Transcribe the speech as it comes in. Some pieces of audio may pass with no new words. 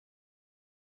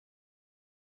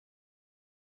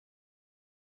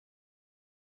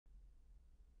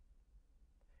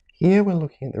Here we're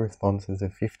looking at the responses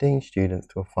of 15 students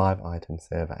to a 5-item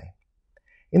survey.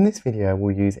 In this video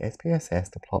we'll use SPSS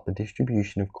to plot the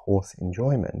distribution of course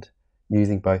enjoyment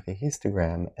using both a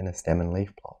histogram and a stem and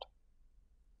leaf plot.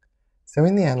 So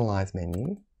in the Analyze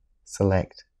menu,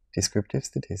 select Descriptive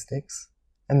Statistics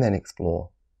and then Explore.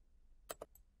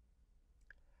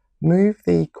 Move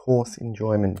the course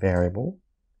enjoyment variable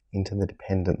into the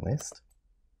dependent list.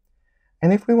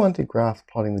 And if we wanted graphs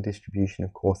plotting the distribution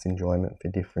of course enjoyment for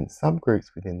different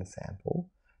subgroups within the sample,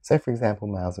 so for example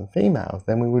males and females,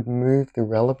 then we would move the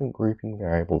relevant grouping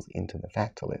variables into the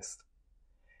factor list.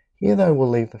 Here though we'll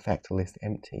leave the factor list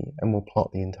empty and we'll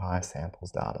plot the entire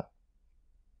sample's data.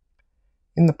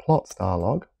 In the Plots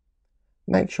dialog,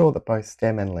 make sure that both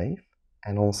stem and leaf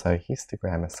and also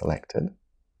histogram are selected.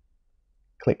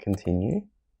 Click Continue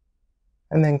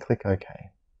and then click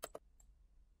OK.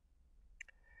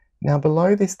 Now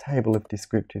below this table of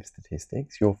descriptive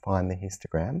statistics you'll find the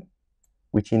histogram,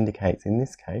 which indicates in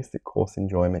this case that course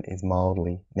enjoyment is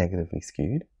mildly negatively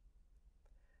skewed,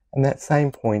 and that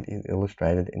same point is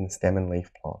illustrated in the stem and leaf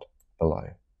plot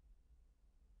below.